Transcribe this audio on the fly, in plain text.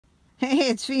Hey,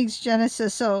 it's Phoenix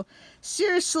Genesis. So,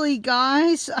 seriously,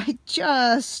 guys, I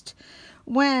just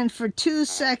went for 2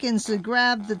 seconds to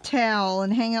grab the towel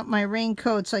and hang up my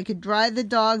raincoat so I could dry the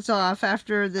dogs off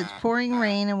after the pouring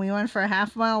rain, and we went for a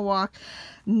half-mile walk.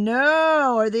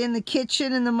 No, are they in the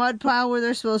kitchen in the mud pile where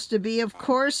they're supposed to be? Of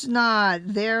course not.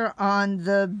 They're on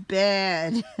the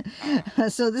bed.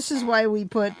 So this is why we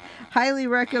put highly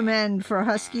recommend for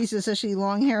Huskies, especially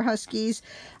long hair Huskies,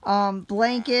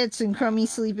 blankets and crummy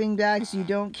sleeping bags. You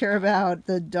don't care about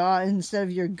the dog instead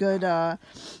of your good,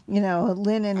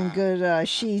 linen and good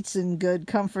sheets and good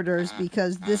comforters,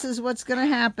 because this is what's going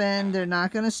to happen. They're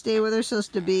not going to stay where they're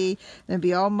supposed to be. They'll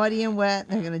be all muddy and wet.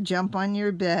 They're going to jump on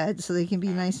your bed so they can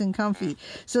be nice and comfy.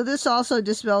 So this also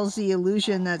dispels the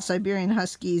illusion that Siberian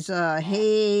Huskies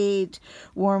hate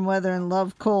warm weather and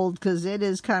love cold, because it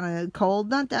is kind of cold.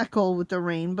 Not that cold with the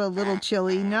rain, but a little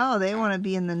chilly. No, they want to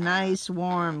be in the nice,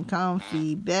 warm,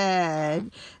 comfy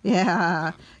bed.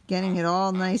 Yeah, getting it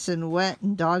all nice and wet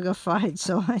and dogified,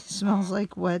 so it smells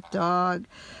like wet dog.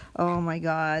 Oh my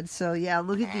God. So yeah,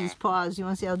 look at these paws. You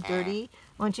want to see how dirty?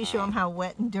 Why don't you show them how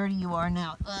wet and dirty you are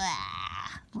now?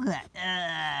 Look at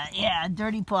that. Yeah,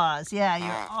 dirty paws. Yeah,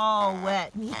 you're all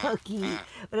wet and yucky.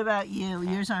 What about you?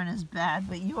 Yours aren't as bad,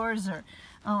 but yours are.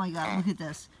 Oh my God, look at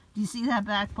this. Do you see that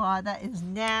back paw? That is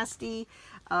nasty.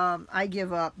 I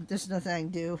give up. There's nothing I can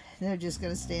do. They're just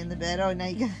going to stay in the bed. Oh, now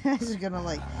you guys are going to,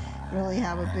 like, really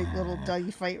have a big little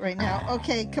doggy fight right now.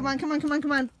 Okay, come on, come on, come on,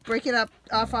 come on. Break it up.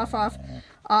 Off, off, off.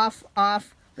 Off,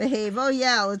 off. Behave. Oh,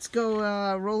 yeah, let's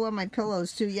go roll on my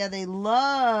pillows, too. Yeah, they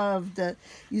love to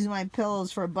use my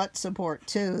pillows for butt support,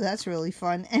 too. That's really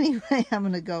fun. Anyway, I'm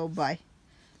going to go. Bye.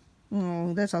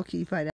 Oh, that's all cutie pie.